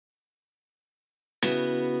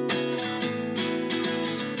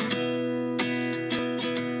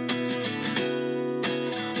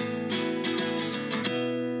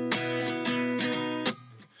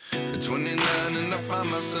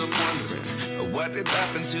what did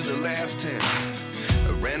happen to the last 10?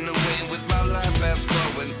 I ran away with my life, fast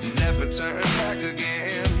forward, never turn back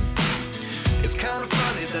again. It's kind of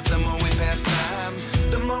funny that the more we pass time,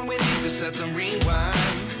 the more we need to set them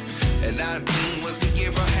rewind. And 19 was the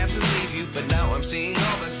year I had to leave you, but now I'm seeing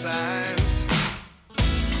all the signs.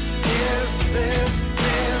 Is this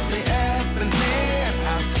really happening?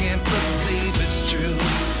 I can't believe it's true.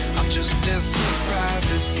 I'm just as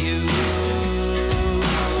surprised as you.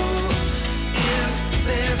 Is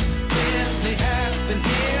this really happening?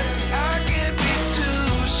 I can't be too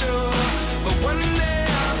sure, but one day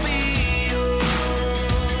I'll be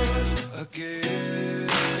yours again.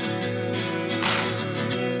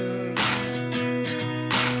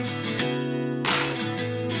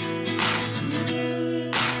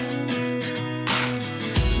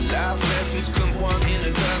 Life lessons come one in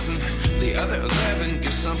a dozen. The other 11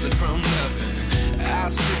 give something from nothing. I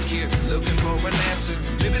sit here looking for an answer.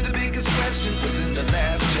 Maybe the biggest question was in the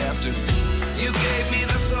last chapter. You gave me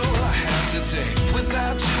the soul I have today.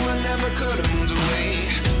 Without you I never could have moved away.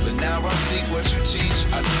 But now I see what you teach.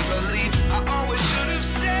 I do believe I always should have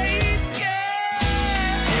stayed. Yeah.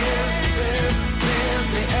 Is this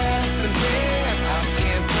really happening? I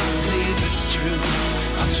can't believe it's true.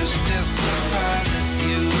 I'm just as surprised as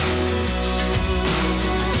you.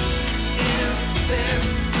 Is this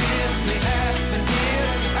really happening?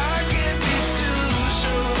 I can't be too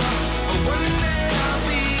sure, but one day I'll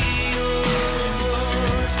be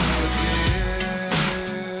yours again.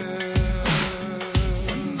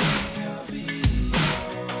 One day I'll be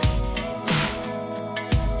yours.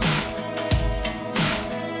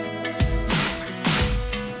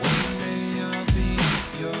 One day I'll be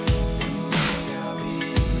yours.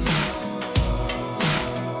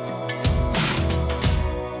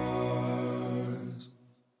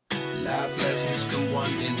 Life lessons come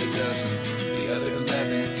one in a dozen. The other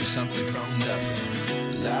 11 give something from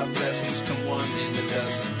nothing. Life lessons come one in a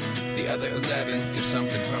dozen. The other 11 give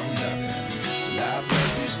something from nothing. Life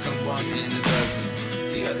lessons come one in a dozen.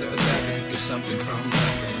 The other 11 give something from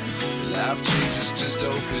nothing. Life changes just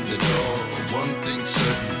open the door. One thing's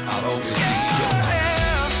certain, I'll always be